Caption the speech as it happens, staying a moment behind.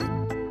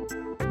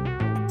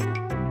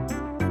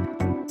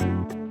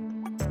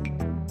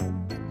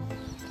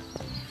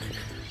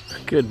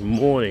Good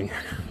morning.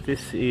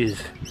 This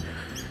is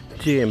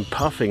GM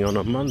Puffing on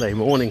a Monday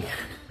morning.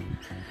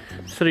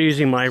 Instead of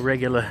using my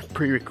regular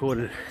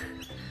pre-recorded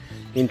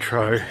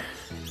intro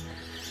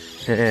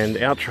and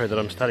outro that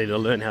I'm starting to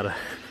learn how to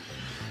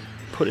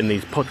put in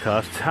these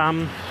podcasts,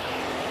 I'm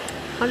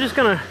just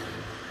gonna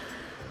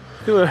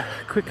do a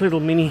quick little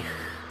mini.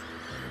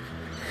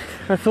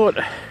 I thought,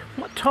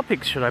 what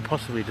topics should I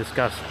possibly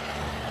discuss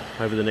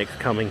over the next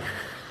coming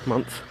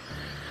months?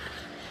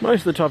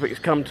 Most of the topics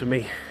come to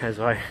me as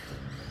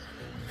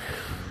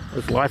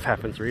life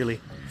happens,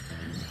 really.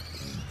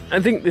 I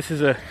think this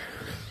is a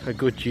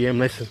good GM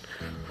lesson.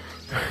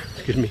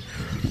 Excuse me.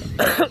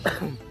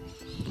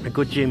 A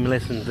good GM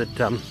lesson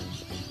that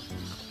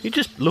you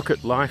just look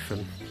at life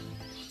and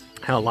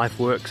how life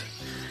works,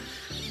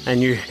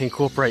 and you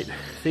incorporate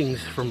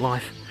things from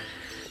life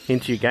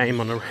into your game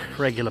on a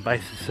regular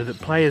basis, so that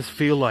players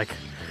feel like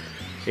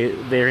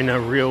they're in a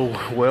real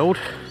world,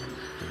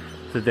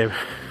 that they're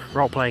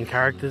role-playing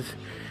characters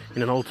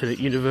in an alternate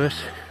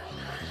universe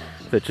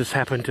that just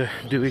happen to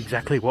do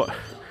exactly what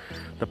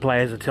the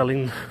players are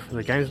telling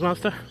the games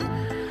master.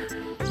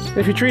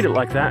 If you treat it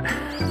like that,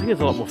 I think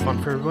it's a lot more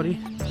fun for everybody.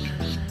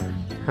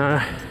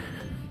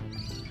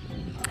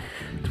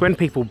 It's when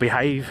people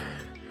behave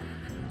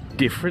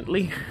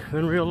differently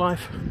than real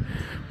life,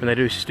 when they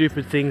do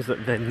stupid things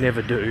that they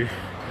never do,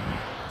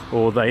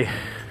 or I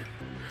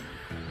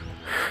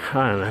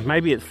don't know,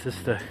 maybe it's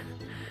just a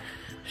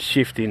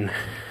shift in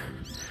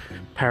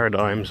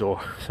paradigms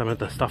or some of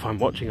the stuff I'm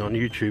watching on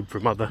YouTube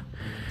from other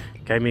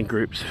gaming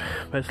groups.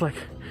 But it's like,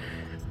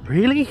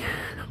 really?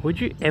 Would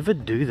you ever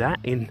do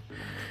that in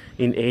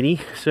any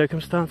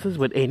circumstances?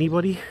 Would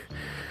anybody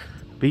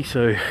be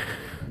so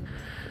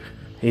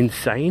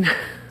insane?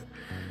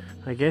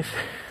 I guess.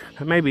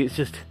 But maybe it's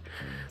just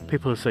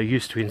people are so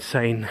used to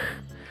insane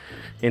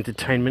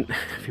entertainment.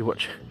 If you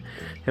watch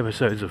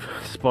episodes of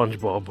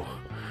SpongeBob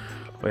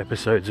or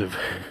episodes of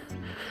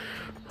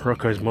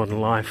Rocko's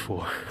Modern Life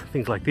or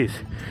things like this,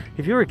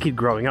 if you're a kid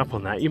growing up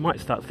on that, you might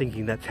start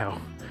thinking that's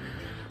how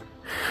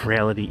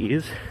reality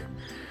is,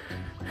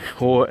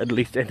 or at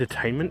least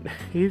entertainment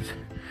is.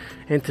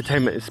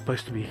 Entertainment is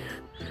supposed to be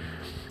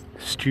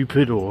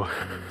stupid or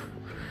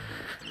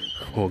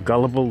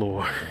gullible,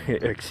 or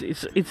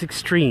it's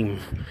extreme.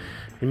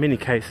 In many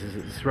cases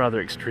it's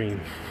rather extreme.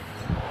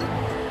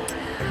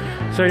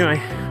 So anyway,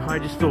 I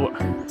just thought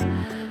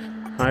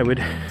I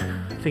would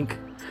think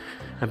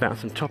about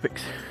some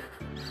topics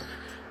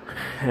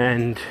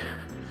and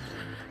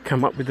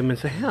come up with them and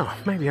say,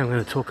 maybe I'm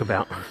going to talk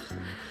about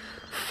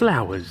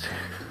flowers.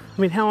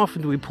 I mean, how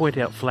often do we point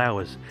out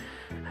flowers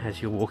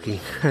as you're walking,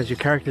 as your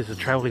characters are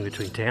travelling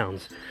between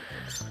towns?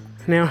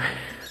 Now,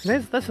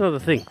 that's another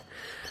thing.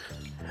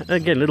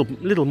 Again,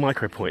 little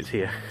micro points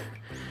here.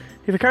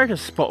 If a character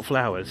spot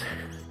flowers,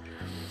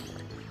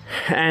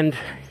 and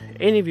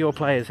any of your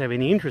players have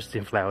any interest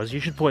in flowers, you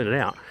should point it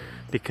out,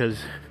 because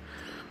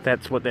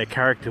that's what their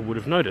character would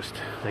have noticed.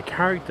 Their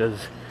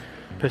character's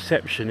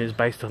perception is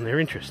based on their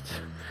interests.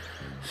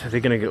 So they're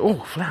going to go,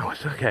 oh,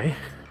 flowers, okay.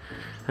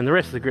 And the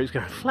rest of the group's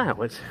going,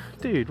 flowers?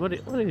 Dude, what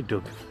are you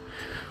doing?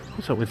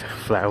 What's up with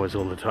flowers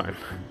all the time?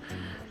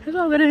 He goes,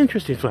 oh, they're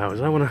interesting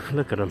flowers. I want to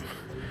look at them.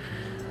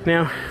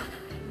 Now,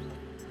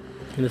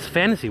 in this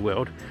fantasy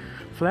world,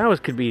 flowers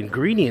could be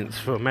ingredients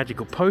for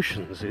magical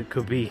potions. It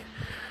could be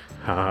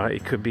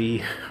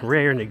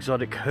rare and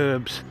exotic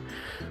herbs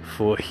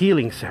for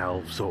healing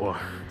salves, or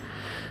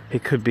they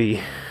could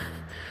be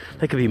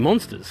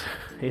monsters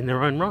in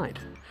their own right.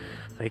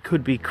 They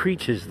could be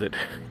creatures that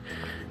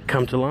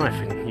come to life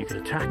and you can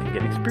attack and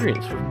get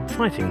experience for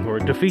fighting, or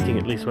defeating,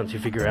 at least once you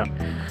figure out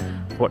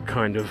what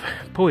kind of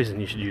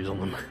poison you should use on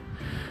them.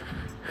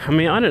 I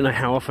mean, I don't know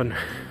how often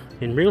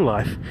in real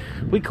life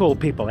we call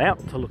people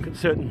out to look at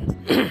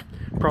certain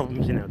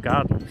problems in our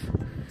gardens.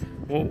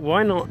 Well,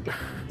 why not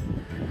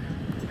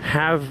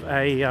have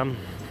a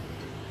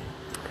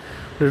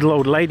little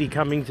old lady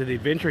coming to the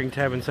adventuring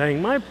tab and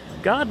saying, my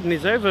garden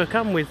is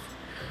overcome with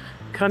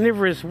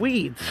carnivorous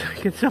weeds.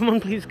 Can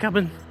someone please come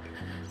and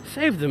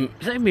save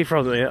me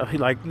from them?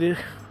 Like, the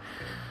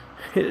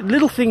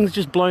little things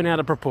just blown out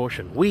of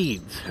proportion.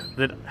 Weeds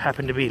that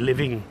happen to be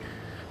living.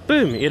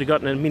 Boom, you'd have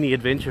gotten a mini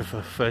adventure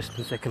for first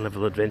and second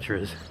level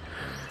adventurers.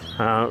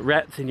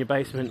 Rats in your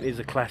basement is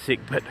a classic,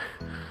 but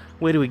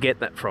where do we get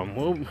that from?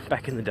 Well,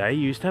 back in the day,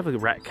 you used to have a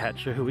rat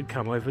catcher who would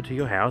come over to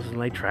your house and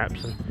lay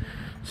traps and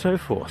so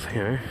forth,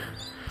 you know.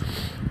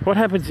 What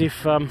happens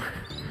if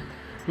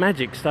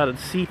magic started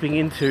seeping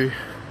into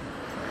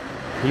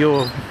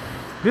your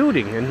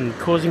building and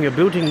causing your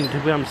building to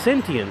become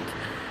sentient?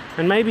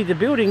 And maybe the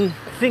building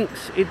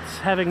thinks it's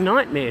having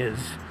nightmares,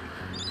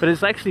 but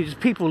it's actually just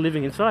people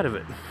living inside of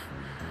it.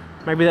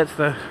 Maybe that's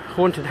the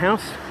haunted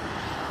house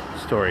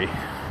story.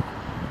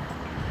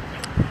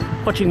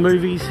 Watching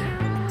movies,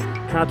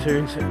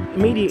 cartoons,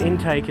 media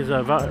intake is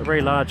a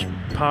very large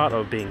part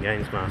of being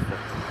Games Master.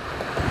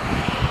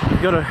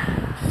 You've got to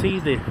see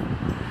the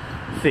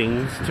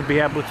things to be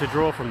able to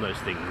draw from those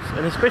things,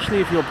 and especially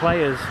if your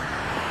players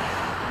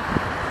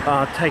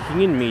are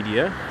taking in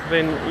media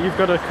then you've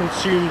got to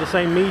consume the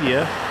same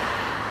media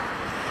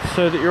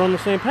so that you're on the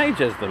same page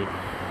as them.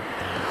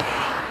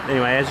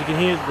 Anyway, as you can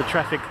hear the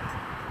traffic,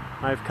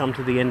 I've come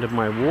to the end of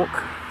my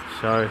walk,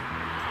 so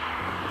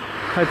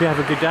hope you have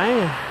a good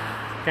day.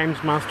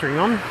 Games mastering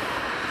on.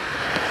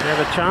 If you have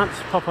a chance,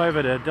 pop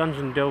over to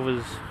Dungeon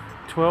Delvers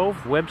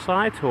 12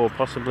 website, or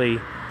possibly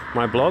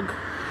my blog,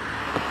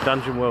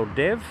 Dungeon World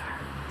Dev,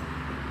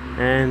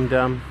 and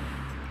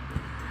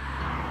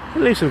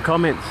leave some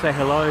comments, say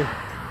hello,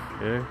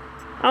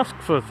 ask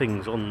for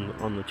things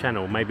on the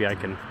channel. Maybe I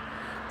can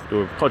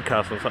do a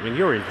podcast on something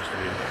you're interested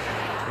in.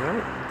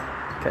 Alright,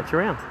 catch you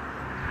around.